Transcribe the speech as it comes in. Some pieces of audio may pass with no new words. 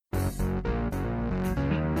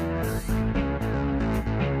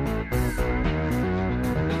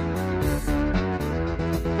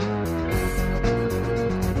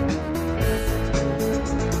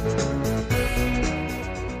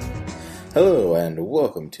Hello and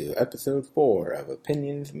welcome to episode 4 of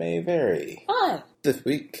Opinions May Vary. Hi. This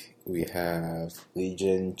week we have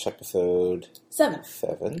Legion episode 7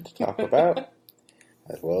 to talk about,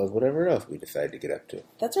 as well as whatever else we decide to get up to.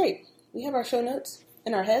 That's right. We have our show notes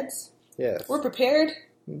in our heads. Yes. We're prepared.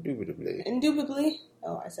 Indubitably.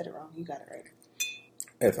 Oh, I said it wrong. You got it right.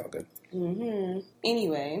 It's all good.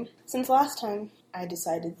 Anyway, since last time I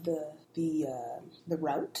decided the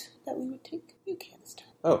route that we would take, you can start.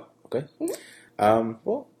 Oh, okay. Mm-hmm.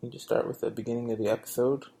 Well, you just start with the beginning of the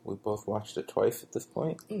episode. We both watched it twice at this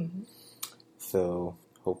point. Mm-hmm. So,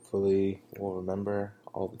 hopefully we'll remember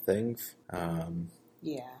all the things.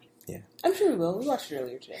 Yeah. Yeah. I'm sure we will. We watched it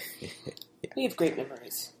earlier today. Yeah. We have great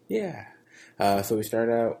memories. Yeah. So we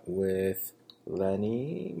start out with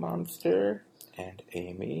Lenny Monster and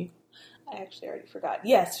Amy. I actually already forgot.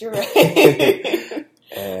 Yes, you're right.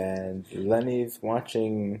 And Lenny's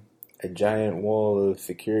watching a giant wall of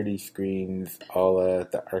security screens a la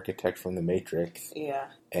the architect from The Matrix. Yeah.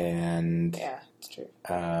 And yeah, it's true.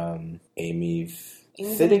 Amy's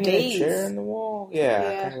in sitting a in a daze. chair in the wall.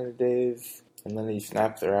 Yeah, kind of in a daze. And Lenny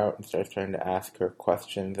snaps her out and starts trying to ask her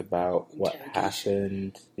questions about what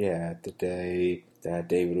happened, the day that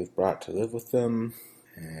David was brought to live with them.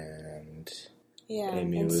 And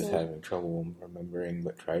Amy was having trouble remembering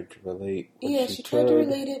but tried to relate what she tried to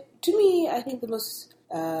relate it. To me, I think the most...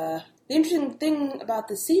 the interesting thing about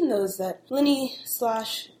this scene, though, is that Lenny /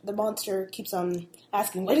 the monster keeps on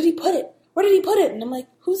asking, where did he put it? Where did he put it? And I'm like,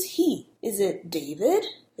 who's he? Is it David?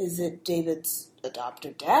 Is it David's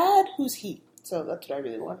adoptive dad? Who's he? So that's what I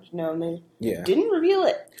really wanted to know, and they didn't reveal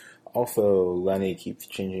it. Also, Lenny keeps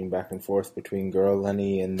changing back and forth between girl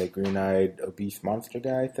Lenny and the green-eyed obese monster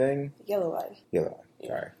guy thing. Yellow-eyed.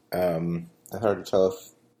 Sorry. It's hard to tell if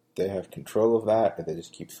they have control of that, or they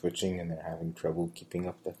just keep switching and they're having trouble keeping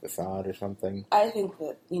up the facade or something. I think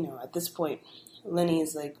that, at this point, Lenny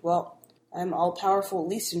is like, well, I'm all-powerful, at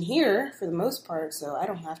least in here, for the most part, so I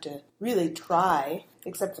don't have to really try,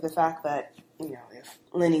 except for the fact that, if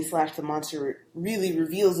Lenny / the monster really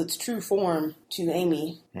reveals its true form to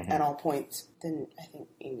Amy at all points, then I think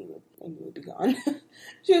Amy would be gone.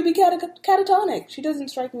 She would be catatonic. She doesn't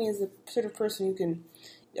strike me as the sort of person who can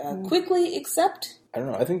quickly accept. I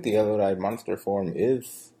don't know. I think the yellow-eyed monster form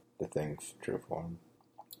is the thing's true form.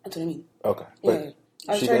 That's what I mean. Okay. But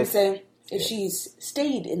I was trying to say, if she's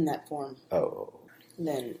stayed in that form,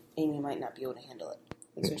 then Amy might not be able to handle it.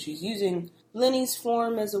 And so she's using Lenny's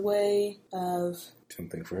form as a way of...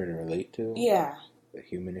 something for her to relate to? Yeah. The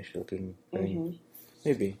humanish-looking thing?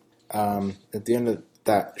 Maybe. At the end of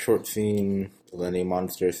that short scene, Lenny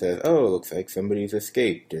Monster says, oh, looks like somebody's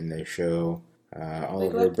escaped. And they show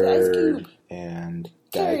Oliver Bird and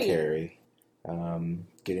Guy Carey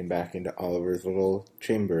getting back into Oliver's little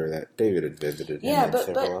chamber that David had visited in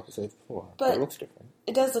several episodes before. But it looks different.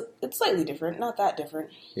 It does look... It's slightly different. Not that different.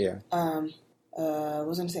 Yeah. What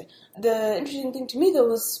was I going to say? The interesting thing to me, though,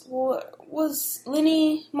 was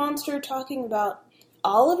Lenny Monster talking about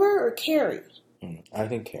Oliver or Carrie? I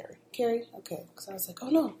think Carrie. Carrie? Okay. Because I was like, oh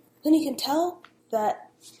no, Lenny can tell that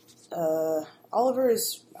Oliver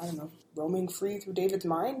is, I don't know, roaming free through David's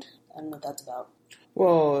mind? I don't know what that's about.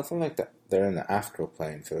 Well, it's not like that. They're in the astral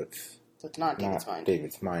plane, so it's not David's mind.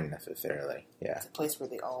 David's mind, necessarily. Yeah. It's a place where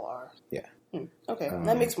they all are. Yeah. Okay,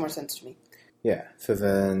 that makes more sense to me. Yeah, so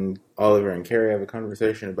then Oliver and Carrie have a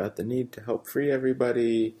conversation about the need to help free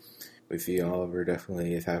everybody. We see Oliver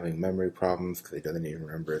definitely is having memory problems because he doesn't even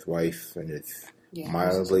remember his wife and is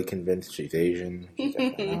mildly convinced she's Asian. She's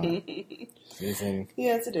definitely not. Amazing.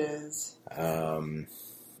 Yes, it is.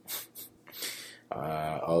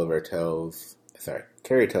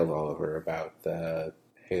 Carrie tells Oliver about the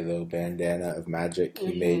halo bandana of magic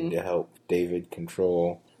he made to help David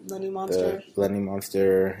control Lenny Monster.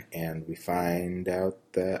 And we find out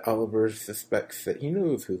that Oliver suspects that he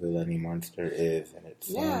knows who the Lenny Monster is, and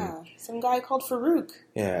it's some guy called Farouk.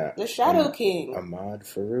 Yeah, the Shadow King. Ahmad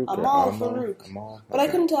Farouk. Amal Farouk. But I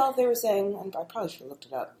couldn't tell if they were saying, and I probably should have looked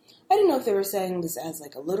it up. I didn't know if they were saying this as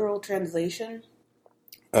like a literal translation.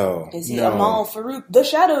 Oh, is he Amal Farouk, the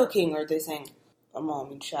Shadow King, or are they saying Amal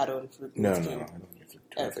means Shadow and Farouk means King? No, I don't think it's a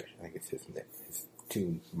translation. I think it's his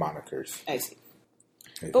two monikers. I see.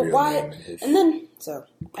 But why? And then,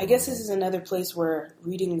 I guess this is another place where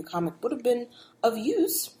reading the comic would have been of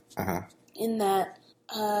use. In that,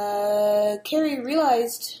 Carrie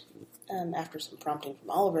realized, after some prompting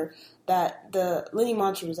from Oliver, that the Lenny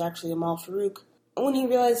Monster was actually Amal Farouk. When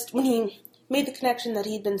he made the connection that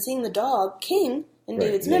he'd been seeing the dog, King, in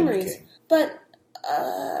David's memories. King. But,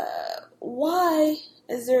 why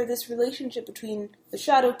is there this relationship between the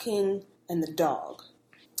Shadow King and the dog?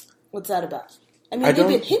 What's that about? I mean, they've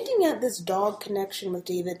been hinting at this dog connection with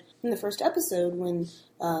David in the first episode when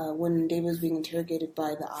David was being interrogated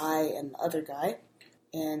by the Eye and the other guy,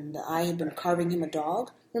 and the Eye had been carving him a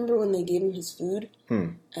dog. Remember when they gave him his food,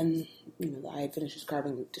 and the Eye had finished his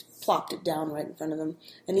carving, and just plopped it down right in front of him.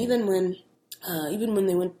 And even when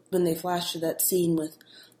they flashed to that scene with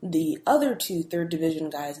the other two 3rd Division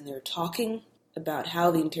guys, and they were talking about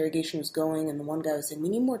how the interrogation was going, and the one guy was saying, "We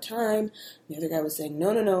need more time," and the other guy was saying,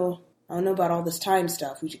 "No, I don't know about all this time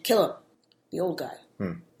stuff. We should kill him." The old guy.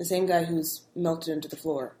 The same guy who's melted into the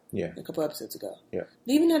floor a couple episodes ago. Yeah.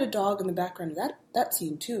 They even had a dog in the background of that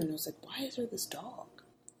scene, too, and I was like, why is there this dog?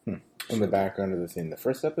 In the background of the scene, the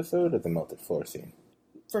first episode or the melted floor scene?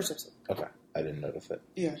 First episode. Okay. I didn't notice it.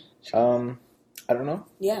 Yeah. I don't know.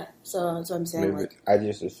 Yeah, so I'm saying, Maybe, I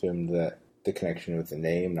just assumed that the connection was the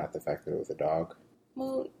name, not the fact that it was a dog.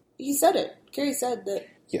 Well, he said it. Carrie said that...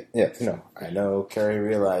 No. I know Carrie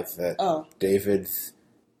realized that David's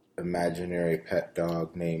imaginary pet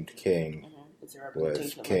dog named King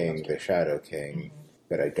was King, the Shadow King,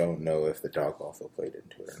 but I don't know if the dog also played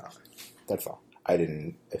into it or not. That's all. I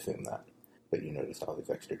didn't assume that. But you noticed all these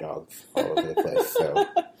extra dogs all over the place, so...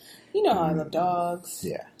 You know how I love dogs.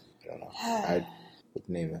 Yeah, I don't know. I would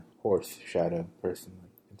name a horse Shadow personally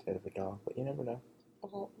instead of a dog, but you never know.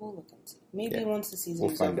 We'll look and see. Maybe once the season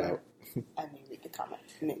is over, out. I may read the comment.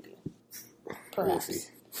 Maybe. Perhaps. We'll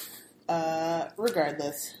see.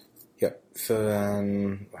 Regardless. Yep. So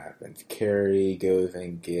then, what happens? Carrie goes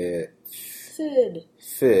and gets...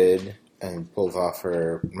 Sid. And pulls off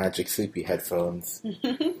her magic sleepy headphones.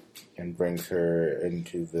 And brings her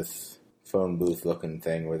into this phone booth looking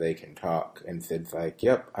thing where they can talk. And Sid's like,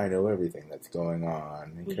 "Yep, I know everything that's going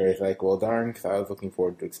on." And Carrie's like, "Well, darn, because I was looking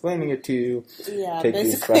forward to explaining it to you. Yeah, take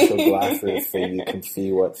these special glasses so you can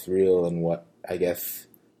see what's real and what, I guess,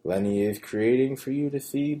 Lenny is creating for you to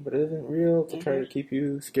see, but isn't real, to try to keep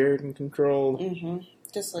you scared and controlled."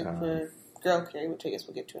 Just like for Girl Carrie, which I guess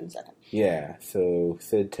we'll get to in a second. Yeah, so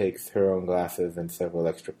Sid takes her own glasses and several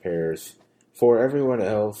extra pairs for everyone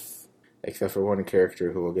else, except for one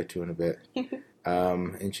character who we'll get to in a bit.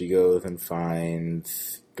 And she goes and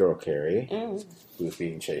finds Girl Carrie, who's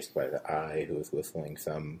being chased by the Eye, who's whistling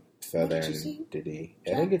some southern ditty.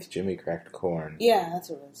 I think it's Jimmy Cracked Corn. Yeah, that's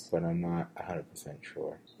what it is. But I'm not 100%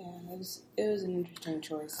 sure. Yeah, it was an interesting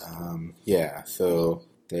choice. Yeah, so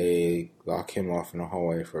they lock him off in a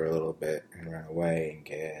hallway for a little bit and run away and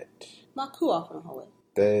get... Lock who off in a hallway?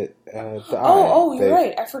 The you're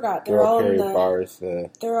right. I forgot. They're all in the bars.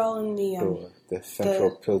 They're all in the door, the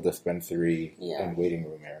central pill dispensary and waiting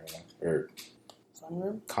room area, or fun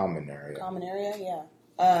room, common area. Common area,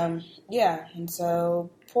 yeah. Yeah. And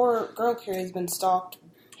so poor Girl Carrie's been stalked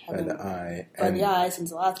by the Eye since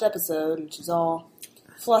the last episode, and she's all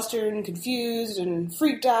flustered and confused and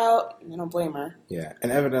freaked out. And I don't blame her. Yeah,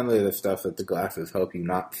 and evidently the stuff that the glasses help you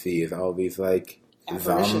not see is all these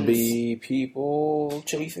zombie people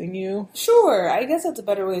chasing you? Sure, I guess that's a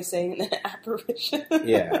better way of saying it than apparition.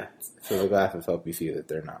 Yeah, so the glasses help you see that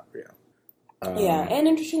they're not real. Yeah, and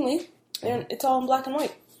interestingly, it's all in black and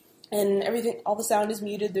white. And everything, all the sound is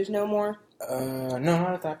muted, there's no more... No,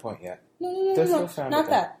 not at that point yet. No, not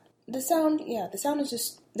that. The sound is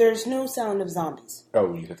just... There's no sound of zombies. Oh,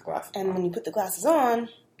 when you put the glasses on. And when you put the glasses on,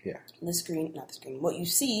 what you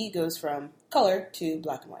see goes from color to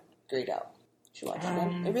black and white, grayed out. You should watch it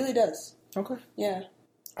again. It really does. Okay. Yeah.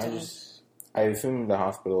 I assume the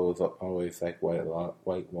hospital was always like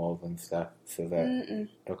white walls and stuff, so that...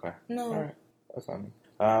 Okay. No. Alright. That's fine.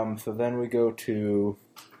 So then we go to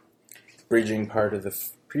bridging part of the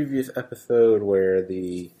previous episode where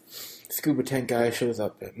the scuba tank guy shows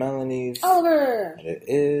up at Melanie's. Oliver! And it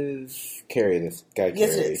is Carrie, this guy Carrie.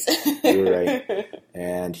 Yes, it is. You were right.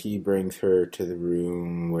 And he brings her to the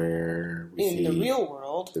room where we see... In the real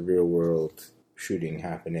world. The real world shooting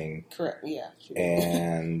happening. Correct, yeah.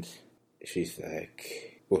 And she's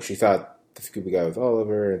like... Well, she thought the scuba guy was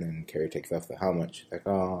Oliver, and then Carrie takes off the helmet. She's like,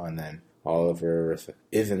 oh, and then Oliver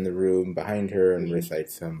is in the room behind her and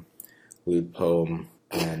recites some lewd poem.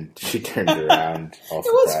 And she turned around. All it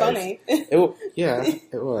was funny. It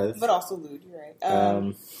was. But also lewd, you're right.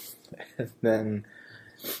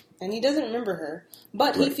 And he doesn't remember her,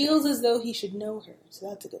 but he feels as though he should know her, so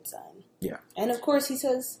that's a good sign. Yeah. And of course he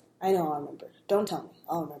says, I know, I'll remember. Don't tell me,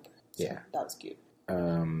 I'll remember. So yeah. That was cute.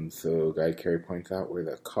 So Guy Carey points out where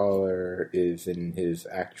the collar is in his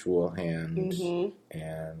actual hand,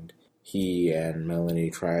 and he and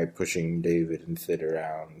Melanie try pushing David and Sid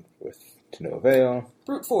around to no avail.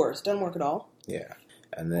 Brute force, doesn't work at all. Yeah.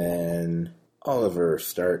 And then Oliver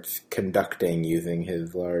starts conducting using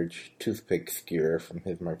his large toothpick skewer from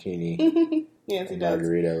his martini. Yes, he does.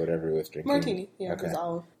 Margarita, whatever he was drinking. Martini, yeah, okay. his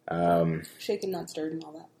olive. Shaken, not stirred, and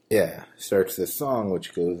all that. Yeah, starts this song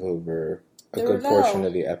which goes over a The good Ravel. portion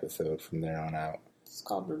of the episode from there on out. It's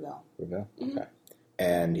called Ravel. Ravel? Mm-hmm. Okay.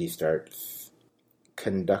 And he starts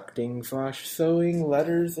conducting / sewing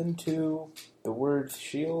letters into the word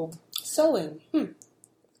shield. Sewing. You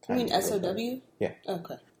mean S-O-W? Yeah.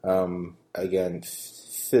 Okay.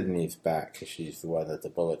 Against Sydney's back, because she's the one that the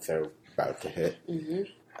bullets are about to hit.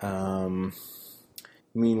 Mm-hmm.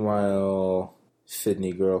 Meanwhile,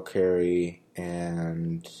 Sydney Girl Carrie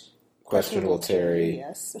and Questionable Terry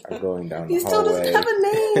yes. are going down He the still hallway. doesn't have a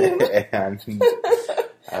name!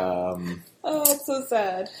 and, oh, it's so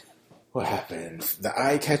sad. what happens? The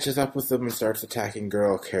eye catches up with them and starts attacking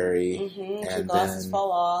Girl Carrie. Mm-hmm. And her glasses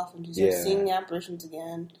fall off, and she starts seeing the apparitions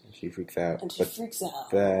again. And she freaks out.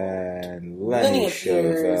 Then Lenny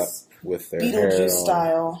shows up with their hair Beetlejuice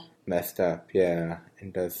style. Messed up, yeah,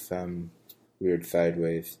 and does some weird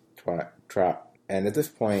sideways trot. And at this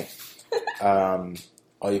point,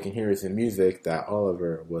 all you can hear is the music that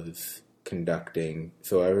Oliver was conducting.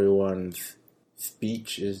 So everyone's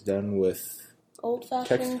speech is done with old-fashioned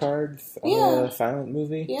text cards. All a silent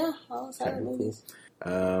movie. Yeah, all the silent movies.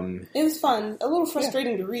 It was fun. A little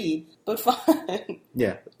frustrating to read, but fun.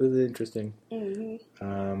 Yeah, it was interesting.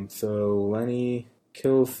 Mm-hmm. So Lenny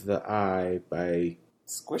kills the eye by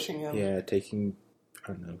squishing him. Yeah, taking,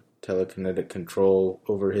 I don't know, telekinetic control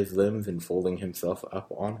over his limbs and folding himself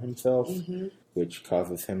up on himself, which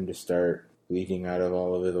causes him to start bleeding out of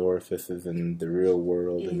all of his orifices in the real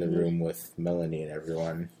world in the room with Melanie and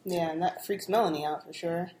everyone. Yeah, and that freaks Melanie out for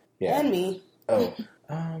sure. Yeah. And me. Oh,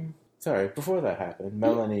 sorry, before that happened,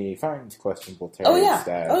 Melanie finds Questionable Terry's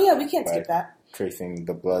stab. Oh yeah, we can't skip that. Tracing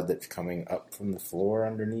the blood that's coming up from the floor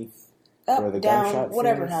underneath. Up, where the down, gunshot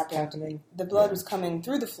whatever happened. happening. The blood was coming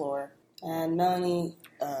through the floor, and Melanie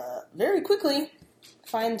very quickly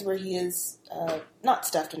finds where he is, not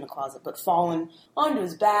stuffed in a closet, but fallen onto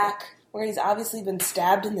his back, where he's obviously been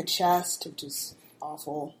stabbed in the chest, which is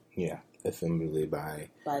awful. Yeah, assumably by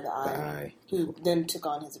the eye, who then took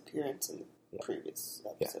on his appearance in the previous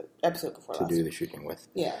episode before last. To do the shooting with.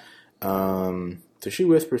 Yeah. So she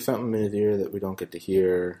whispers something in his ear that we don't get to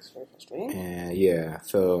hear. It's very frustrating. And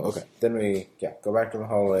okay. Then we go back to the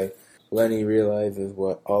hallway. Lenny realizes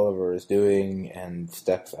what Oliver is doing and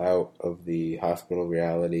steps out of the hospital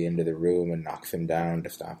reality into the room and knocks him down to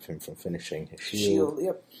stop him from finishing his shield.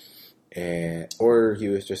 Yep. Or he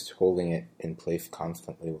was just holding it in place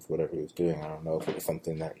constantly with whatever he was doing. I don't know if it was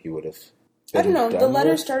something that he would have I don't know. The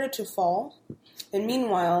letter started to fall. And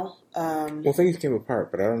meanwhile... things came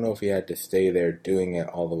apart, but I don't know if he had to stay there doing it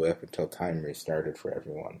all the way up until time restarted for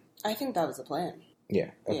everyone. I think that was the plan. Yeah,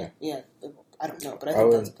 okay. Yeah. I don't know, but I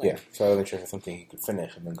think that's the plan. Yeah, so I wasn't sure if it's something he could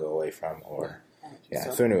finish and then go away from, or...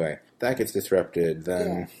 So anyway, that gets disrupted,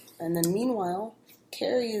 then... Yeah. And then meanwhile,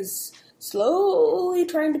 Carrie is slowly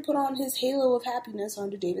trying to put on his halo of happiness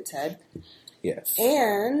onto David's head. Yes.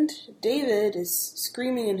 And David is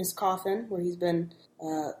screaming in his coffin where he's been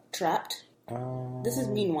trapped. This is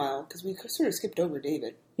meanwhile, because we sort of skipped over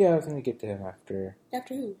David. Yeah, I was going to get to him after...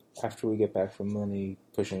 After who? After we get back from Lenny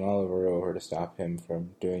pushing Oliver over to stop him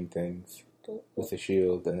from doing things with the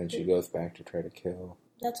shield, and then she goes back to try to kill...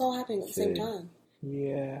 That's all happening at the same time.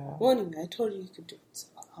 Yeah. Well, anyway, I told you could do it, so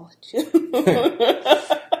I'll let you.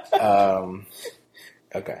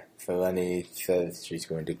 Okay, so Lenny says she's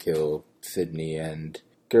going to kill Sydney and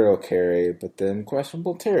Girl Carrie, but then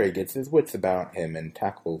Questionable Terry gets his wits about him and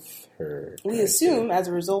tackles her. We assume, as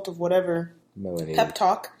a result of whatever Melanie. Pep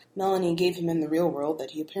talk Melanie gave him in the real world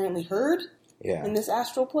that he apparently heard in this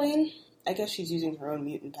astral plane. I guess she's using her own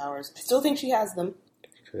mutant powers. I still think she has them.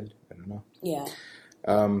 She could. I don't know.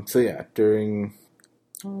 Yeah. During...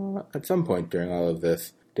 at some point during all of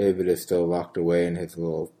this, David is still locked away in his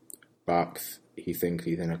little box. He thinks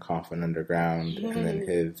he's in a coffin underground, and then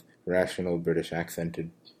his rational British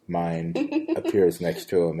accented mind appears next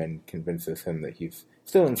to him and convinces him that he's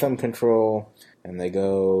still in some control, and they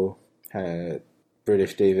go...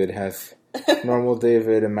 British David has normal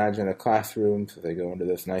David imagine a classroom, so they go into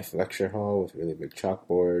this nice lecture hall with really big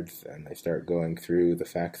chalkboards, and they start going through the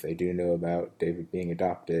facts they do know about David being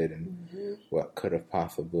adopted and what could have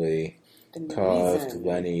possibly caused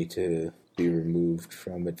Lenny to be removed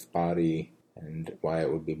from its body and why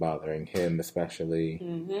it would be bothering him especially,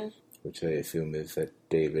 which they assume is that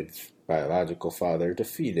David's biological father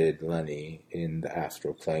defeated Lenny in the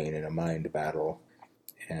astral plane in a mind battle,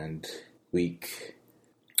 and weak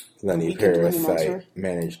Lenny parasite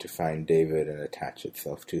managed to find David and attach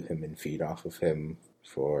itself to him and feed off of him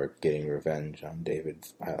for getting revenge on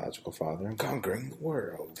David's biological father and conquering the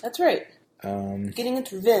world. That's right. Getting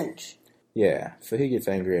its revenge. Yeah, so he gets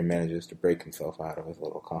angry and manages to break himself out of his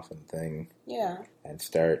little coffin thing. Yeah. And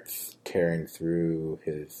starts tearing through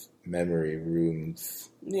his memory rooms.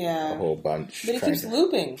 Yeah. A whole bunch. But he keeps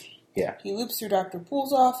looping. Yeah. He loops through Dr.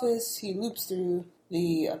 Poole's office. He loops through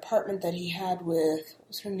the apartment that he had with, what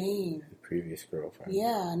was her name? The previous girlfriend.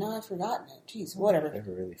 Yeah, now I've forgotten it. Jeez, whatever. They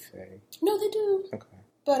never really say. No, they do. Okay.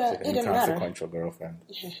 But it doesn't matter. Inconsequential girlfriend.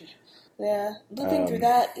 Yeah, looping through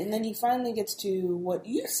that, and then he finally gets to what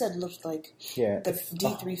you said looked like the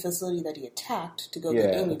D3 facility that he attacked to go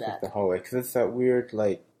get Amy back. Like the hallway, because it's that weird,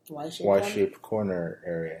 like, Y-shaped corner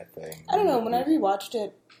area thing. I don't know, when I rewatched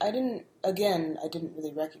it, I didn't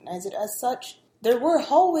really recognize it as such. There were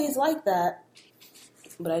hallways like that,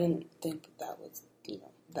 but I didn't think that was,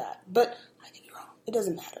 that. But I could be wrong. It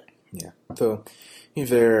doesn't matter. Yeah. So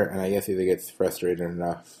he's there, and I guess he either gets frustrated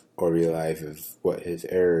enough or realizes what his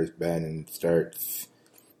error has been and starts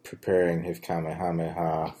preparing his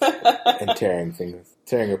Kamehameha and tearing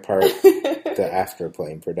apart the astral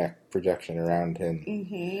plane projection around him.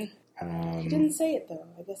 Mm-hmm. He didn't say it, though.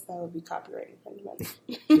 I guess that would be copyright infringement.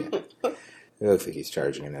 Yeah. It looks like he's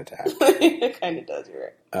charging an attack. It kind of does,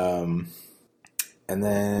 you're right. And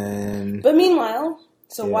then... But meanwhile,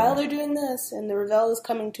 while they're doing this, and the reveal is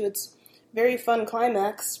coming to its very fun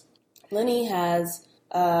climax, Lenny has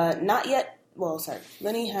Lenny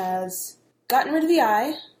has gotten rid of the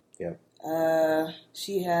eye. Yep.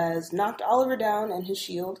 She has knocked Oliver down and his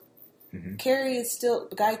shield. Mm-hmm. Carrie is still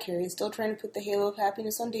trying to put the halo of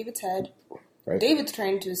happiness on David's head. Right. David's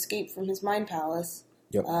trying to escape from his mind palace.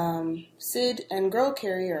 Yep. Sid and Girl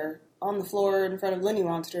Carrie are on the floor in front of Lenny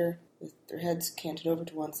Monster with their heads canted over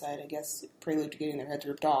to one side, I guess, prelude to getting their heads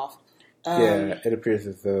ripped off. It appears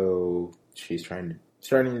as though she's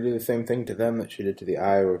starting to do the same thing to them that she did to the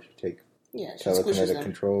eye, where she takes telekinetic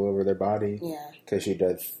control over their body. Yeah. Because she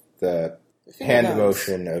does the hand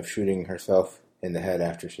motion of shooting herself in the head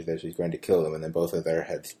after she says she's going to kill them, and then both of their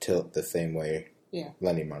heads tilt the same way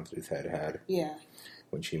Lenny Monster's head had. Yeah.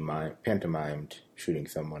 When she pantomimed shooting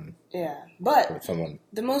someone. Yeah. But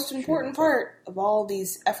the most important part of all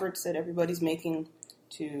these efforts that everybody's making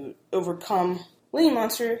to overcome Lenny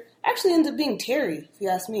Monster actually ends up being Terry, if you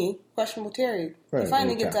ask me. Questionable Terry. Right, he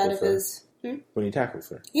finally gets out of his... When he tackles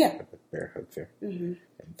her. Yeah. Like a bear hugs her. Mm-hmm.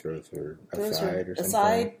 And throws her aside or something.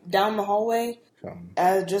 Aside, down the hallway.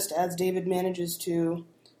 Just as David manages to...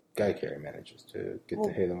 Guy Carey manages to get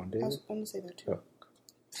the halo on David. I was going to say that too.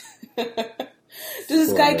 Oh.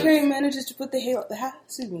 Does Guy Carey manages to put the halo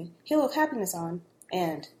of happiness on,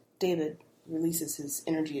 and David releases his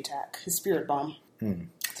energy attack, his spirit bomb.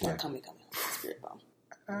 It's not Kami, spirit bomb.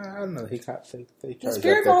 I don't know. They charged the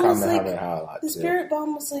spirit bomb was like a lot. The spirit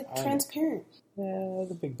bomb was like transparent. Yeah, it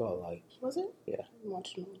was a big ball of light. Was it? Yeah. I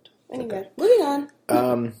watched it a long time. Anyway, moving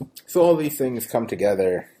on. So all these things come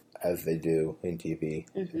together as they do in TV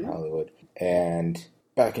in Hollywood, and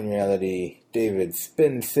back in reality, David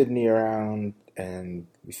spins Sydney around, and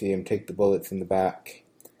we see him take the bullets in the back.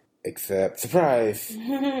 Except, surprise!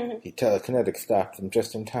 He telekinetic stops them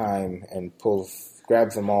just in time and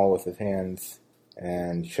grabs them all with his hands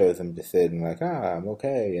and shows them to Sid and I'm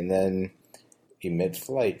okay. And then emits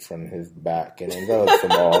light from his back and envelops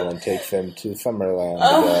them all and takes them to Summerland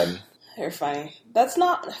again. They're funny. That's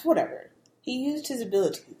not... Whatever. He used his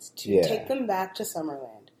abilities to take them back to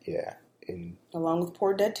Summerland. Yeah. Along with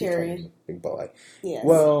poor dead Terry. Big boy. Yes.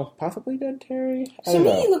 Well, possibly dead Terry? To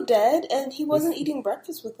me, he looked dead, and he wasn't eating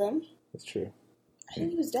breakfast with them. That's true. I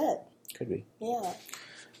think he was dead. Could be. Yeah.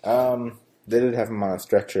 They did have him on a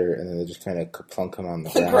stretcher, and then they just kind of plunk him on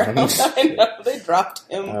the ground. I know. They dropped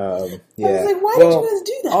him. Yeah. I was like, why did you guys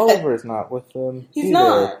do that? Oliver's not with them. He's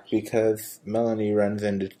not. Because Melanie runs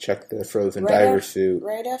in to check the frozen diver suit.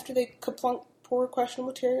 Right after they plunk poor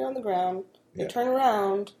questionable Terry on the ground, they turn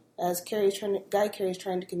around as Guy Carey's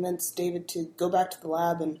trying to convince David to go back to the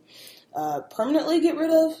lab and permanently get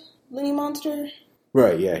rid of Lenny Monster.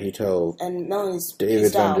 Right, yeah, he tells... And Melanie's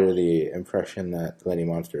David's under the impression that Lenny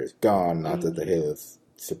Monster is gone, not that the halo's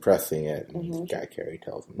suppressing it. And Guy Carey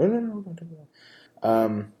tells him, no, don't do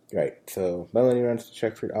that. Right, so Melanie runs to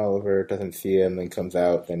check for Oliver, doesn't see him, then comes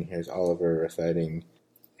out, then hears Oliver reciting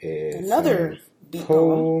another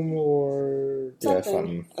poem or...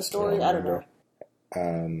 something. A story, I don't know.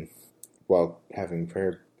 While having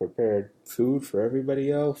prepared food for everybody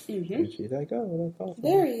else. And she's like, oh, that's awesome.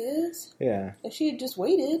 There he is. Yeah. If she had just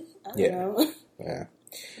waited, I don't know. Yeah.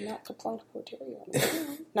 Not kaplunked poor Terry on the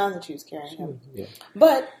ground. Not that she was carrying him. Yeah.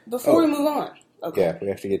 But before we move on, Okay. Yeah, we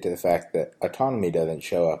have to get to the fact that Autonomy doesn't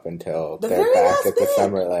show up until The they're very back last at the bit.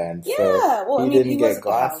 Summerland. Yeah, so well, I he mean, didn't he was get at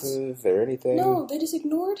the house. glasses or anything. No, they just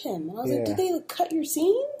ignored him. And I was like, did they cut your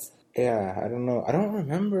scenes? Yeah, I don't know. I don't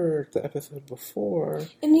remember the episode before.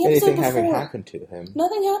 In the episode anything before, having happened to him.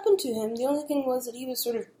 Nothing happened to him. The only thing was that he was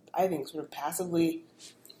sort of passively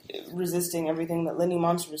resisting everything that Lenny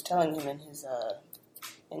Monster was telling him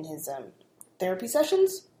in his therapy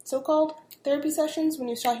sessions, so-called therapy sessions, when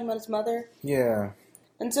he was talking about his mother. Yeah.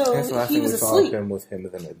 And so he was asleep. We saw him with him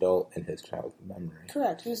as an adult in his childhood memory.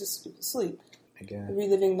 Correct. He was asleep. I guess.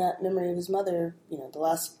 Reliving that memory of his mother, the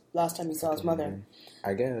last time he saw his mother.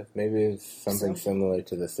 I guess. Maybe it's something similar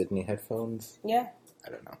to the Sydney headphones. Yeah. I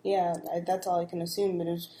don't know. Yeah, that's all I can assume. But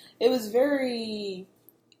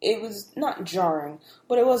it was not jarring,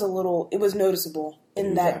 but it was noticeable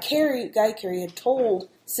in that Guy Carey had told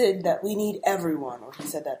Sid that we need everyone, or he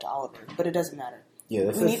said that to Oliver, but it doesn't matter. Yeah,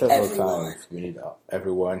 this is several times. We need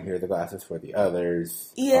everyone. Here are the glasses for the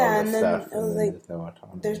others. Yeah, and then stuff, I was like, there's no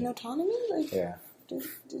autonomy. There's no autonomy? Like, yeah.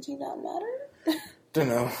 Did he not matter? Don't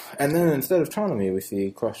know. And then instead of autonomy, we see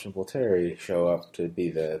Questionable Terry show up to be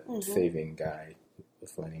the saving guy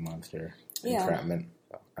with Lenny Monster entrapment.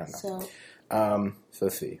 So, I don't know. So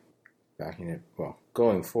let's see.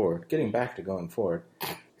 Going forward. Getting back to going forward.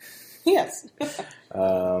 Yes.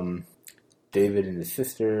 David and his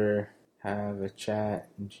sister have a chat,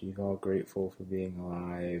 and she's all grateful for being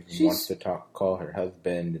alive and wants to call her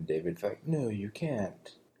husband, and David's like, no, you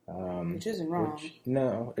can't. Which isn't wrong.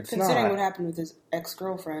 No, it's Considering not. what happened with his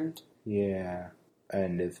ex-girlfriend. Yeah,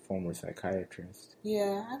 and his former psychiatrist.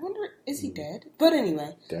 Yeah, I wonder, is he dead? But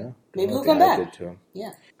anyway, maybe he'll come back. Did to him.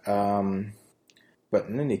 Yeah. But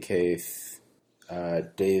in any case,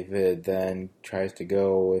 David then tries to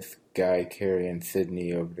go with Guy Carey and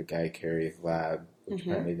Sydney over to Guy Carey's lab, which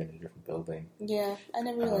apparently is in a different building. Yeah, I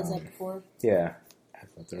never realized that before. Yeah. I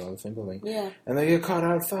thought they were all the same building. Yeah. And they get caught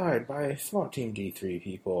outside by SWAT Team D3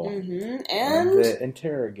 people. Mm-hmm. And the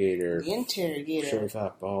interrogator. Shows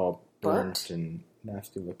up all burnt and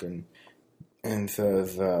nasty looking. And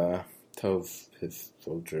says, tells his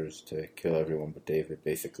soldiers to kill everyone but David,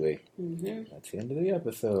 basically. Mm-hmm. That's the end of the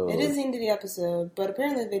episode. It is the end of the episode, but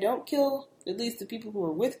apparently they don't kill at least the people who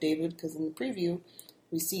are with David, because in the preview,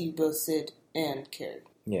 we see both Sid and Carey.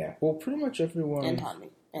 Yeah, well, pretty much everyone... And Tommy.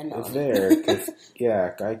 And Melanie. Is there, because,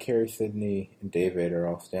 Guy Carey, Sydney, and David are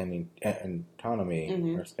all standing, and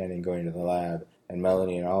Autonomy are standing going to the lab, and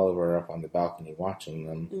Melanie and Oliver are up on the balcony watching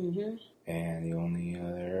them. Mm-hmm. And the only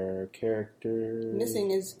other character...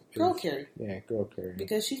 missing is Girl Carey. Yeah, Girl Carey.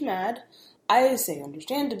 Because she's mad. I say,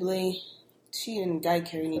 understandably, she and Guy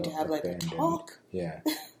Carey need to have, a talk. Yeah.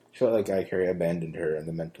 Felt like Guy Carey abandoned her in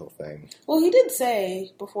the mental thing. Well, he did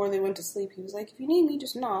say, before they went to sleep, he was like, if you need me,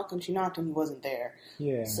 just knock. And she knocked and he wasn't there.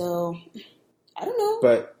 Yeah. So, I don't know.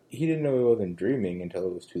 But he didn't know he wasn't dreaming until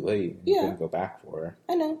it was too late. And he couldn't go back for her.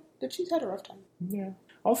 I know, but she's had a rough time. Yeah.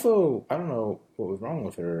 Also, I don't know what was wrong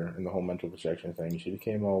with her in the whole mental projection thing. She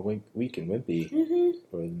became all weak and wimpy. Mm-hmm.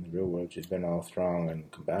 Whereas in the real world, she's been all strong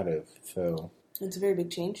and combative. So it's a very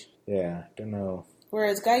big change. Yeah, don't know.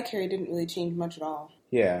 Whereas Guy Carey didn't really change much at all.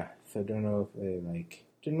 Yeah, so I don't know if they,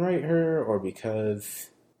 didn't write her, or because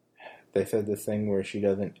they said this thing where she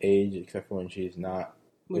doesn't age except for when she's not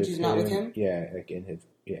with him? Yeah, in his,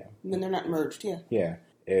 When they're not merged, yeah. Yeah,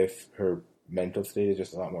 if her mental state is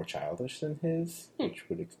just a lot more childish than his, which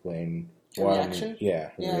would explain her reaction? Yeah,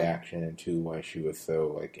 her reaction, and two, why she was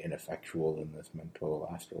so, ineffectual in this mental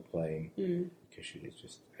astral plane, because she was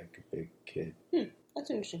just, a big kid. That's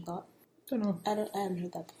an interesting thought. Don't know. I haven't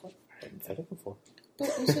heard that before. I hadn't said it before. But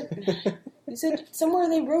you said somewhere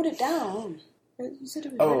they wrote it down. You said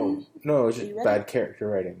it was written? No, it was just bad character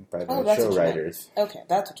writing by the show writers. Okay,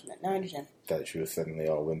 that's what you meant. Now I understand. That she was suddenly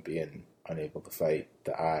all wimpy and unable to fight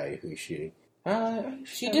the Eye, who she...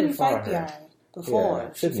 she didn't fight the Eye before.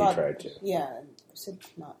 Yeah, Sydney tried to. Yeah, Sid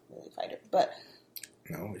did not really fight her, but...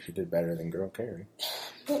 No, she did better than Girl Carey.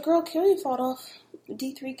 But Girl Carey fought off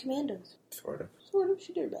D3 commandos. Sort of.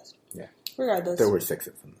 She did her best. Yeah. Regardless. There were 6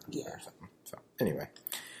 of them. Yeah. Or something. So, anyway.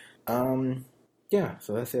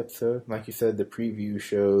 So that's the episode. Like you said, the preview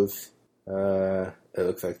shows, it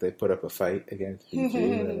looks like they put up a fight against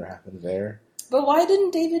D3, whatever happened there. But why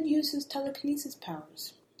didn't David use his telekinesis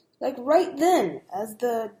powers? Right then, as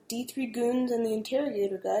the D3 goons and the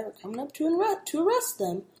interrogator guy were coming up to arrest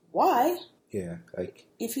them. Why? Yeah,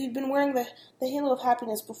 if he'd been wearing the Halo of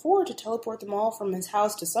Happiness before to teleport them all from his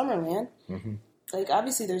house to Summerland,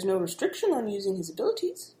 obviously there's no restriction on using his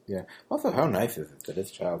abilities. Yeah. Also, how nice is it that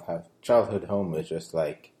his childhood home is just,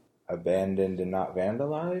 abandoned and not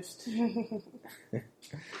vandalized? But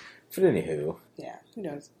anywho. Yeah, who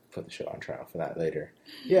knows? put the show on trial for that later.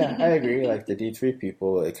 Yeah, I agree. Like the D3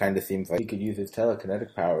 people, it kind of seems like he could use his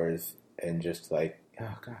telekinetic powers and just like,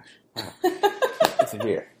 oh gosh, wow. It's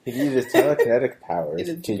severe. He could use his telekinetic powers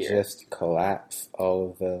to just collapse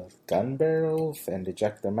all of the gun barrels and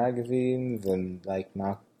eject their magazines and like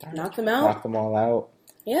knock them all out.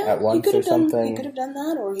 Yeah, at once or something. He could have done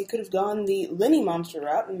that, or he could have gone the Lenny monster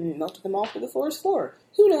route and melted them all to the forest floor.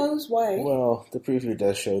 Who knows why? Well, the preview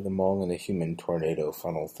does show them all in a human tornado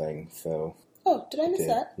funnel thing, so... Oh, did I miss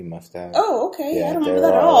that? You must have. Oh, okay. Yeah, I don't remember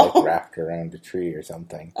that at all. Like, wrapped around a tree or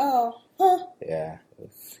something. Oh, huh. Yeah, it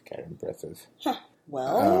was kind of impressive. Huh.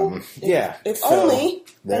 Well, if so only...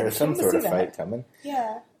 There's some sort of fight coming.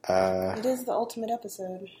 Yeah. It is the ultimate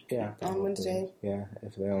episode. Yeah. On Wednesday. Yeah,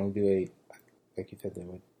 if they only do 8... Like you said they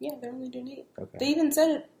would. Yeah, they're only doing 8. Okay. They They even said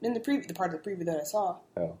it in the part of the preview that I saw.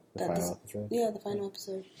 Oh, the final episode? Yeah, the final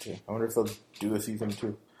episode. Yeah. I wonder if they'll do a season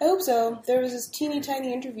 2. I hope so. There was this teeny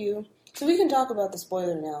tiny interview. So we can talk about the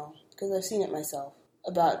spoiler now, because I've seen it myself,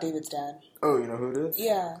 about David's dad. Oh, you know who it is?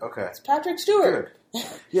 Yeah. Okay. It's Patrick Stewart. Good.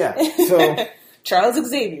 Yeah, so... Charles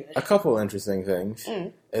Xavier. A couple interesting things,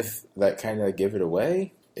 if that kind of give it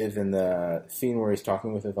away, is in the scene where he's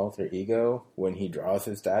talking with his alter ego, when he draws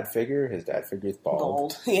his dad figure is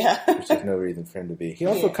bald. Yeah. Which there's no reason for him to be. He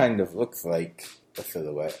also kind of looks like a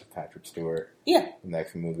silhouette of Patrick Stewart. Yeah. In the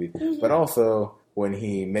X-Men movies. Mm-hmm. But also, when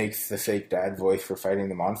he makes the fake dad voice for fighting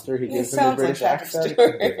the monster, he gives him a British accent. He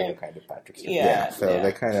gives him a kind of Patrick Stewart. Yeah, so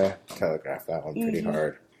they kind of telegraph that one pretty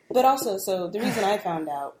hard. But also, so the reason I found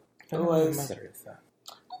out was... My mother is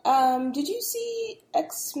that. Did you see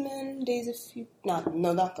X-Men Days of Future...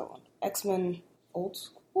 No, not that one. X-Men Old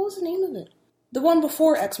School? What was the name of it? The one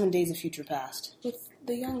before X-Men Days of Future Past. With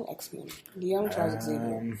the young X-Men. The young Charles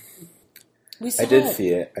Xavier. I did see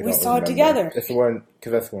it. We saw it together. It's the one,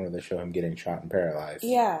 because that's the one where they show him getting shot and paralyzed.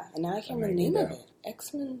 Yeah, and now I can't remember the name of it.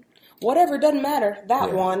 X-Men... Whatever, doesn't matter.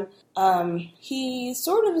 That one. He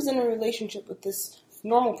sort of is in a relationship with this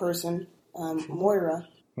normal person, Moira.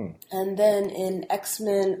 And then in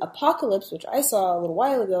X-Men Apocalypse, which I saw a little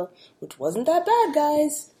while ago, which wasn't that bad,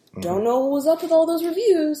 guys. Don't know what was up with all those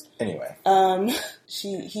reviews. Anyway.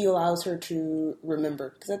 He allows her to remember.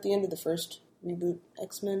 Because at the end of the first reboot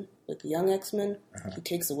X-Men, with the young X-Men, he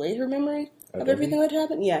takes away her memory of everything that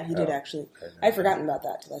happened. Yeah, he did actually. I'd forgotten about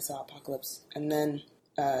that till I saw Apocalypse. And then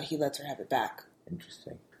he lets her have it back.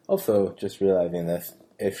 Interesting. Also, just realizing this,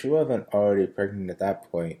 if she wasn't already pregnant at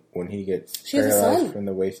that point, when he gets paralyzed from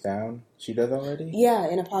the waist down, she does already? Yeah,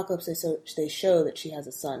 in Apocalypse they show that she has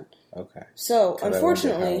a son. Okay. So,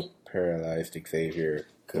 unfortunately... paralyzed Xavier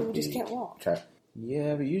could be... just can't walk.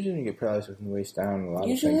 Yeah, but usually when you get paralyzed from the waist down, a lot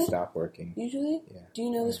of things stop working. Usually? Yeah. Do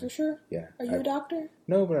you know this for sure? Yeah. Are you a doctor?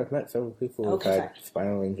 No, but I've met several people who've had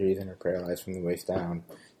spinal injuries and are paralyzed from the waist down.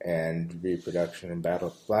 And reproduction and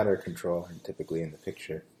bladder control are typically in the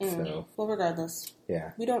picture. So, well, regardless.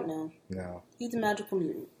 Yeah. We don't know. No. He's a magical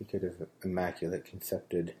mutant. He could have immaculate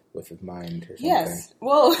concepted with his mind or something. Yes.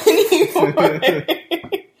 Well,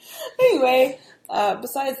 anyway,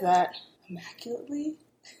 besides that, immaculately?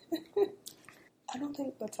 I don't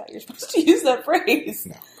think that's how you're supposed to use that phrase.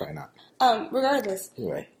 No, probably not. Regardless.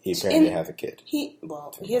 Anyway, he apparently has a kid. He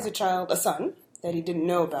has a son, that he didn't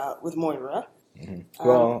know about with Moira. Mm-hmm.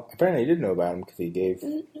 Well, apparently he did know about him because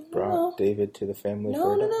he brought David to the family.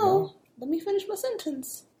 No. Let me finish my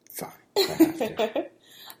sentence. Fine.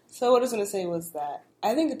 So what I was going to say was that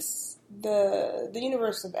I think it's the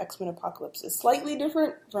universe of X-Men Apocalypse is slightly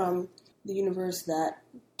different from the universe that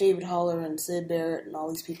David Haller and Sid Barrett and all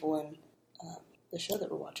these people in the show that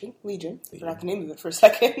we're watching, Legion. I forgot the name of it for a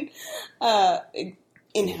second. Inhabit.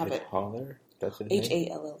 David Haller? That's his name?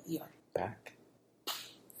 Halleler. Back.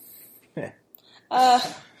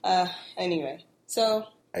 Anyway, so...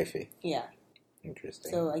 I see. Yeah.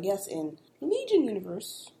 Interesting. So I guess in Legion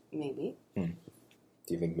universe, maybe. Do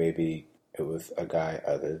you think maybe it was a guy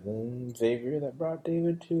other than Xavier that brought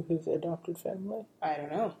David to his adopted family? I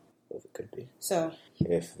don't know. Well, it could be. So...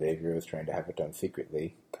 If Xavier was trying to have it done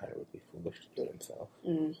secretly, kind of would be foolish to do it himself.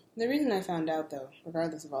 The reason I found out, though,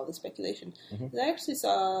 regardless of all the speculation, is I actually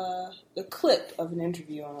saw a clip of an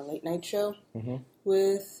interview on a late night show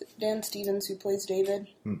with Dan Stevens, who plays David,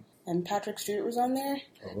 and Patrick Stewart was on there,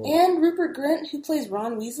 and Rupert Grint, who plays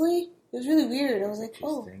Ron Weasley. It was really weird. I was like,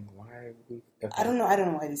 oh. Why are we... Okay. I don't know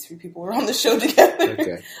why these 3 people were on the show together.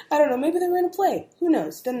 Okay. I don't know. Maybe they were in a play. Who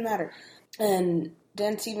knows? Doesn't matter. And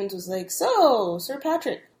Dan Stevens was like, so, Sir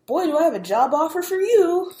Patrick, boy, do I have a job offer for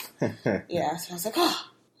you. Yeah, so I was like,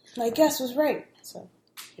 my guess was right. So,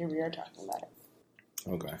 here we are talking about it.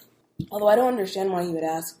 Okay. Although I don't understand why he would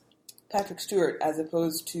ask Patrick Stewart as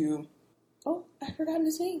opposed to... Oh, I've forgotten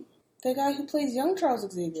his name. The guy who plays young Charles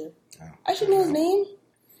Xavier. Oh. I should know his name.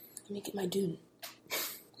 Let me get my Dune.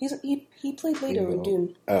 He played Leto in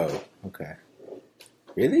Dune. Oh, okay.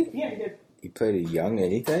 Really? Yeah, he did. He played a young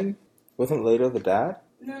anything? Wasn't Leto the dad?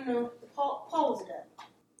 No. Paul was the dad.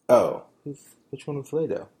 Oh. Which one was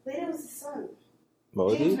Leto? Leto was the son.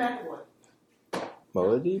 Muad'Dib? James McAvoy.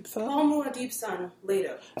 Muad'Dib's son? Paul Muad'Dib's son,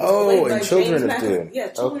 Leto. Oh, and Children of Dune. Yeah,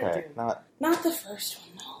 Children of Okay, Dune. Not the first one,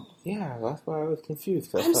 no. Yeah, that's why I was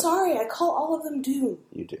confused. I'm sorry, I call all of them Dune.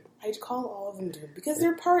 You do. I call all of them Dune because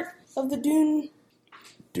they're part of the Dune...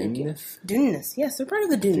 Dune-ness? Dune-ness, yes, they're part of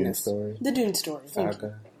the Dune-ness. Dune story? The Dune story.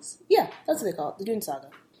 Saga? Yeah, that's what they call it, the Dune saga.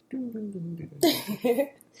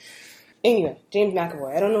 Anyway, James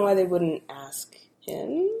McAvoy. I don't know why they wouldn't ask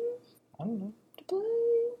him I don't know. to play,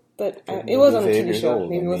 but it was on a TV show. Old.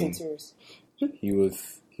 Maybe it wasn't serious.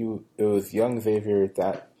 It was young Xavier,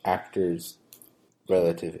 that actor's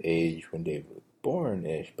relative age when David was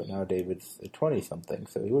born-ish, but now David's a 20-something,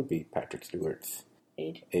 so he would be Patrick Stewart's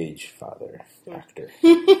age father actor.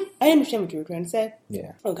 I understand what you were trying to say.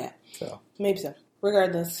 Yeah. Okay. So. Maybe so.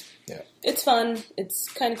 Regardless. Yeah. It's fun. It's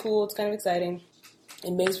kind of cool. It's kind of exciting.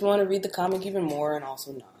 It makes me want to read the comic even more and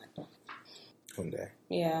also not. One day.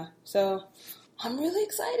 Yeah. So, I'm really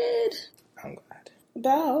excited. I'm glad.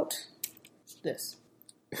 About this.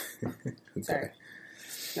 Okay. Sorry.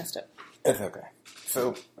 Messed up. It's okay.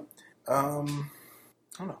 So, I don't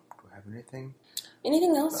know. Do I have anything?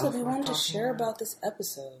 Anything else that we wanted to share about this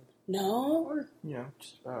episode? No? Or,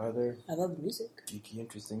 just about other... I love the music. Geeky,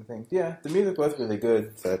 interesting things. Yeah, the music was really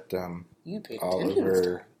good. That, you paid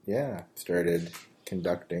Oliver, started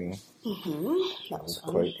conducting. Mm-hmm. That was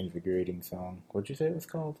quite invigorating song. What'd you say it was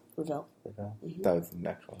called? Ravel. Mm-hmm. That was the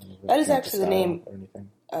next one. That is actually the name. Or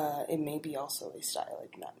anything. It may be also a style I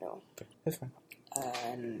do not know. Okay, that's fine.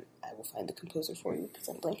 And I will find the composer for you because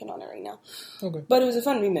I'm blanking on it right now. Okay. But it was a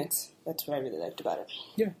fun remix. That's what I really liked about it.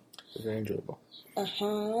 Yeah, it was very enjoyable.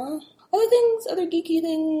 Other things, other geeky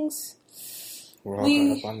things. We're all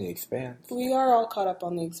caught up on The Expanse. We are all caught up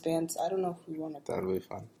on The Expanse. I don't know if we want to... That'll be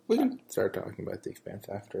fun. We can start talking about The Expanse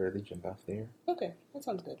after Legion's off the air. Okay, that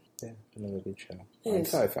sounds good. Yeah, another good show. It on is.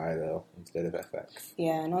 Sci-Fi, though, instead of FX.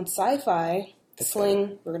 Yeah, and on Sci-Fi,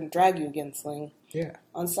 Sling, we're going to drag you again, Sling. Yeah.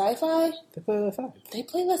 On Sci-Fi, they play less ads. They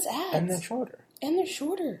play less ads. And they're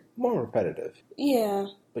shorter. More repetitive. Yeah.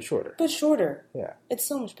 But shorter. Yeah. It's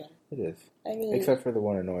so much better. It is. I mean... Except for the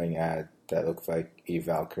one annoying ad that looks like a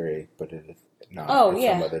Valkyrie, but it is not. Oh, it's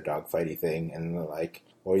yeah. some other dogfighty thing, and they're like,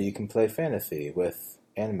 or you can play fantasy with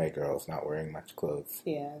anime girls not wearing much clothes.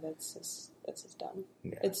 Yeah, that's just dumb.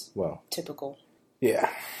 Yeah. It's typical. Yeah.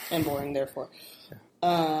 And boring, therefore.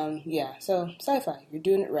 Yeah, so Sci-Fi, you're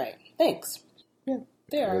doing it right. Thanks. Yeah.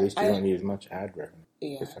 They are. At least you don't need as much ad revenue.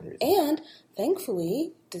 Yeah. For some reason. And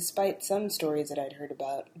thankfully, despite some stories that I'd heard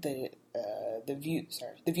about the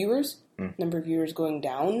viewers, number of viewers going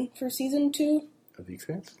down for season 2 of The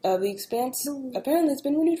Expanse. Apparently, it's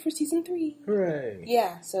been renewed for season 3. Hooray!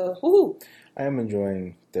 Yeah. So, woohoo! I am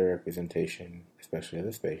enjoying their representation, especially of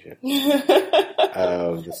the spaceship,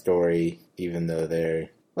 of the story, even though they're,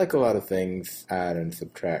 like a lot of things, add and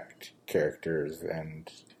subtract characters and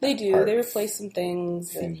they do. parts, they replace some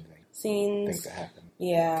things. Scenes. Things that happen.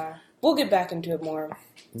 Yeah. We'll get back into it more.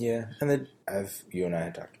 Yeah. And then, as you and I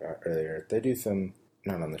had talked about earlier, they do some,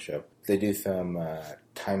 not on the show, they do some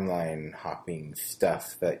timeline hopping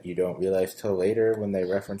stuff that you don't realize till later when they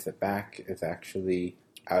reference it back is actually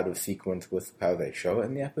out of sequence with how they show it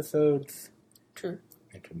in the episodes. True.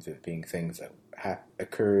 In terms of being things that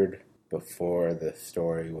occurred before the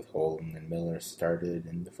story with Holden and Miller started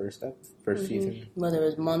in the first season. Whether it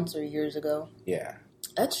was months or years ago. Yeah.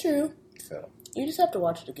 That's true. So. You just have to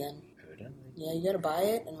watch it again. Evidently. Yeah, you gotta buy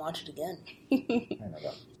it and watch it again. I know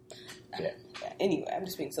that. Yeah. Anyway, I'm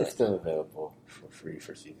just being silly. It's still available for free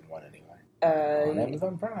for season 1 anyway. On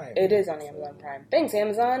Amazon Prime. It is on Amazon Prime. Thanks,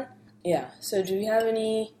 Amazon. Yeah, so do we have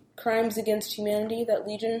any crimes against humanity that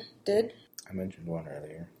Legion did? I mentioned one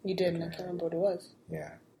earlier. You did, and I can't remember what it was.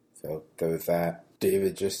 Yeah. So there was that.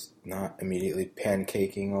 David just not immediately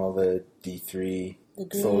pancaking all the D3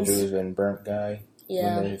 soldiers and burnt guy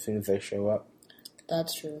as soon as they show up.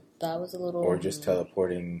 That's true. That was a little... Or just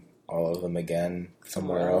teleporting all of them again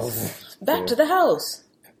somewhere else. Back to the house!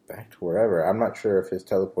 Back to wherever. I'm not sure if his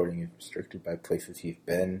teleporting is restricted by places he's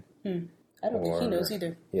been. I don't think he knows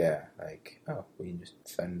either. Yeah, we can just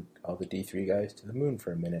send all the D3 guys to the moon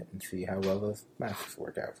for a minute and see how well those masks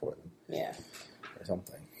work out for them. Yeah. Or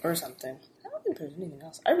something. I don't think there's anything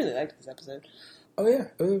else. I really liked this episode. Oh yeah,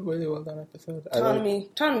 it was a really well done episode. Autonomy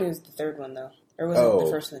was the third one, though. Or was it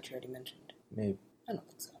the first one that you already mentioned? Maybe. I don't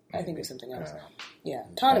think so. I think it was something else. Yeah,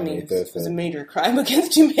 Autonomy autonomy was a major crime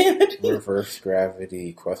against humanity. Reverse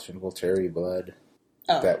gravity, questionable cherry blood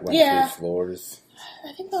that went yeah. through floors.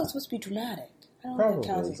 I think that was supposed to be dramatic. I don't think it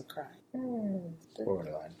counts as a crime.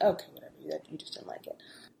 Borderline. Okay, whatever. You just didn't like it.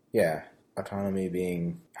 Yeah, autonomy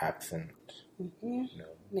being absent. Mm-hmm. No.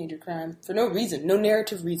 Major crime. For no reason. No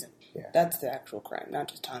narrative reason. Yeah. That's the actual crime, not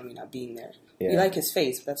just autonomy not being there. Yeah. You like his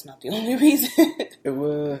face, but that's not the only reason. It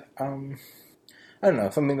was, I don't know,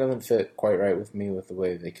 something doesn't fit quite right with me with the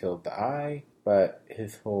way they killed the eye, but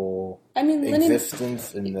his whole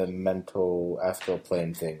existence in the mental astral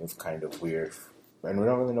plane thing was kind of weird. And we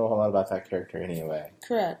don't really know a whole lot about that character anyway.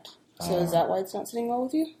 Correct. So is that why it's not sitting well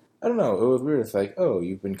with you? I don't know. It was weird. It's like, oh,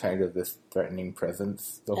 you've been kind of this threatening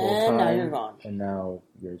presence the whole time. And now you're gone. And now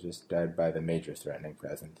you're just dead by the major threatening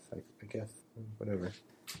presence. Like, I guess, whatever.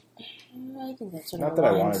 I think that's sort Not of that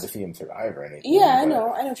I wanted to see him survive or anything. Yeah, I know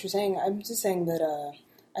what you're saying. I'm just saying that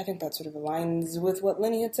I think that sort of aligns with what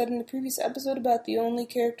Lenny had said in the previous episode about the only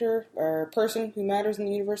character or person who matters in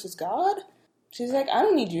the universe is God. She's like, I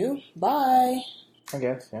don't need you. Bye. I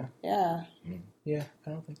guess, yeah. Yeah. Yeah,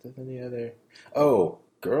 I don't think there's any other... Oh,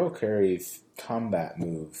 Girl Carrie's combat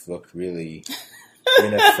moves looked really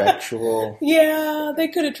ineffectual. Yeah, they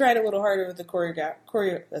could have tried a little harder with the choreography.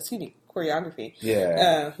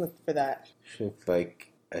 Yeah. For that. She looked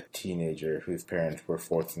like a teenager whose parents were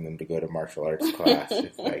forcing them to go to martial arts class.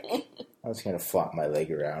 It's like, I was going to flop my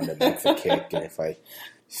leg around and that's a kick, and if I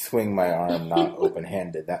swing my arm not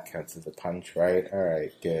open-handed, that counts as a punch, right? All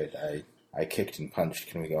right, good. I kicked and punched.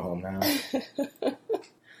 Can we go home now?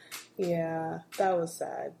 Yeah, that was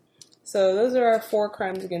sad. So those are our 4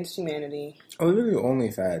 crimes against humanity. Oh, it was really only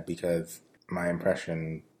sad because my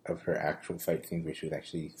impression of her actual fight scenes where she was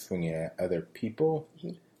actually swinging at other people,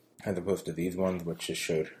 as opposed to these ones, which just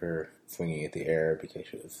showed her swinging at the air because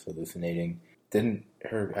she was hallucinating.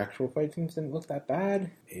 Her actual fight scenes didn't look that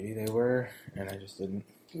bad. Maybe they were, and I just didn't.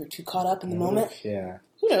 You were too caught up in the moment? Yeah.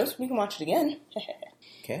 Who knows? We can watch it again.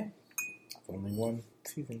 Okay. Only one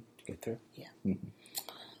season to get through. Yeah. I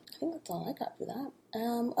think that's all I got for that.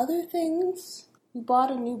 Other things. We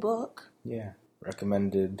bought a new book. Yeah.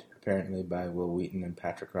 Recommended, apparently, by Will Wheaton and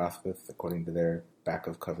Patrick Rothfuss, according to their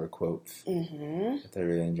back-of-cover quotes. Mm-hmm. But they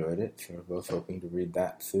really enjoyed it, so we're both hoping to read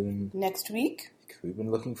that soon. Next week. Because we've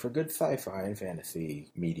been looking for good sci-fi and fantasy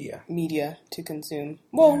media. Media to consume.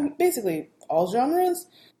 Well, basically, all genres?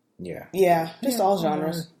 Yeah. Yeah, just all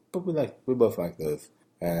genres. But we both like those.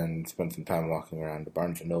 And spent some time walking around to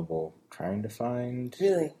Barnes & Noble trying to find...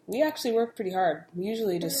 Really? We actually work pretty hard. We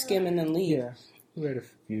usually just skim and then leave. Yeah. We read a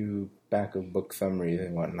few back-of-book summaries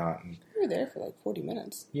and whatnot. And we were there for like 40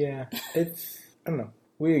 minutes. Yeah. I don't know.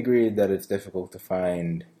 We agreed that it's difficult to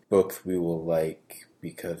find books we will like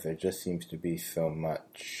because there just seems to be so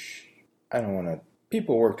much... I don't want to...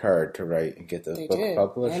 People worked hard to write and get those books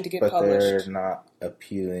published, and to get but published. They're not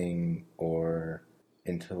appealing or...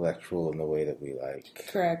 intellectual in the way that we like.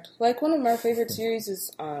 Correct. Like one of our favorite series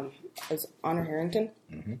is Honor Harrington.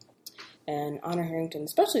 Mm-hmm. And Honor Harrington,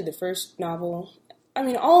 especially the first novel, I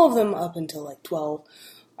mean all of them up until like 12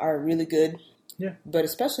 are really good. Yeah. But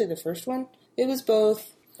especially the first one, it was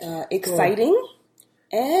both exciting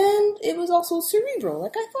and it was also cerebral.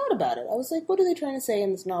 Like I thought about it. I was like, what are they trying to say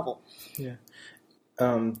in this novel? Yeah.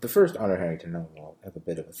 The first Honor Harrington novel has a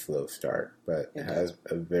bit of a slow start, but it has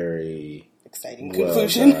a very exciting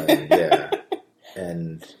conclusion. Yeah.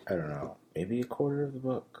 And I don't know, maybe a quarter of the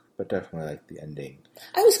book, but definitely like the ending.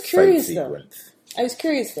 I was curious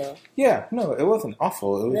though. Yeah, no, it wasn't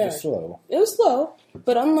awful. It was just slow. It was slow,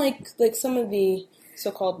 but unlike like some of the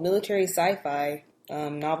so-called military sci-fi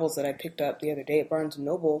novels that I picked up the other day at Barnes &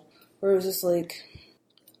 Noble, where it was just like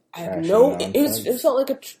it felt like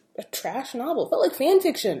a trash novel. It felt like fan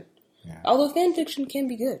fiction. Yeah. Although fan fiction can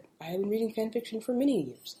be good. I have been reading fan fiction for many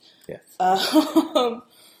years. Yes.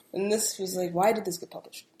 And this was like, why did this get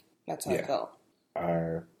published? That's how I felt.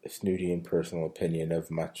 Our snooty and personal opinion of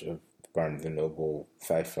much of Barnes & Noble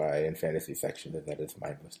sci-fi and fantasy section is that it's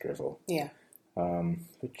mindless drivel. Yeah.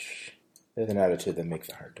 Which is an attitude that makes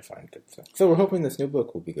it hard to find good stuff. So we're hoping this new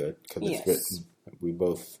book will be good because it's written. We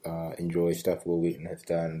both enjoy stuff Will Wheaton has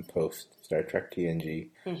done post Star Trek TNG.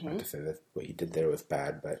 Mm-hmm. Not to say that what he did there was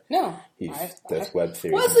bad, but he's does web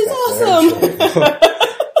series. Wesley's awesome.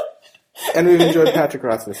 And we've enjoyed Patrick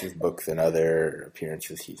Rothfuss's books and other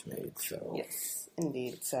appearances he's made. So yes,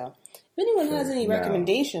 indeed. So if anyone has any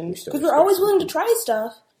recommendations, because we're always willing to try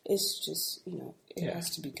stuff, it's just it has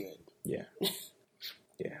to be good. Yeah.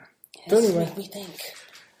 Yeah. So anyway, we think.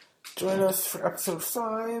 Join us for episode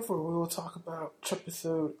 5, where we will talk about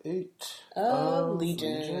episode 8 of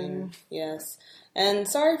Legion. Yes. And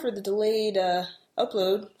sorry for the delayed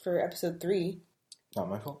upload for episode 3. Not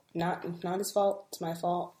my fault. Not his fault. It's my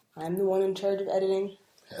fault. I'm the one in charge of editing.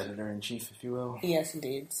 Editor-in-chief, if you will. Yes,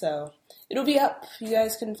 indeed. So, it'll be up. You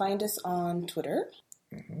guys can find us on Twitter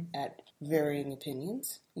at Varying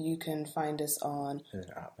Opinions. You can find us on... Is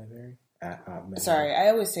it at my very? At Sorry, I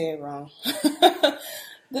always say it wrong.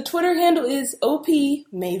 The Twitter handle is OP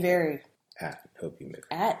May Vary. At OP May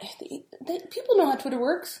Vary. At... people know how Twitter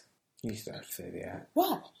works. You used to have to say the at.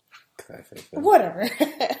 Why? Because I say so. Whatever.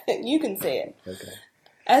 You can say it. Okay.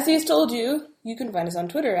 As he has told you, you can find us on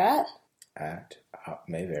Twitter at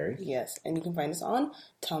May Vary. Yes, and you can find us on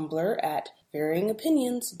Tumblr at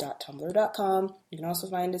varyingopinions.tumblr.com. You can also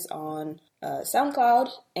find us on SoundCloud,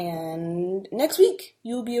 and next week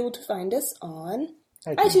you'll be able to find us on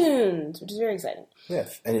iTunes, which is very exciting.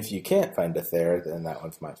 Yes, and if you can't find us there, then that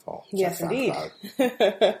one's my fault. Yes, indeed.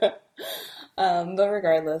 But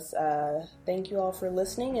regardless, thank you all for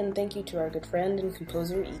listening, and thank you to our good friend and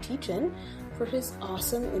composer E.T. Chin for his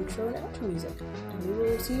awesome intro and outro music. And we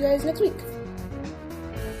will see you guys next week.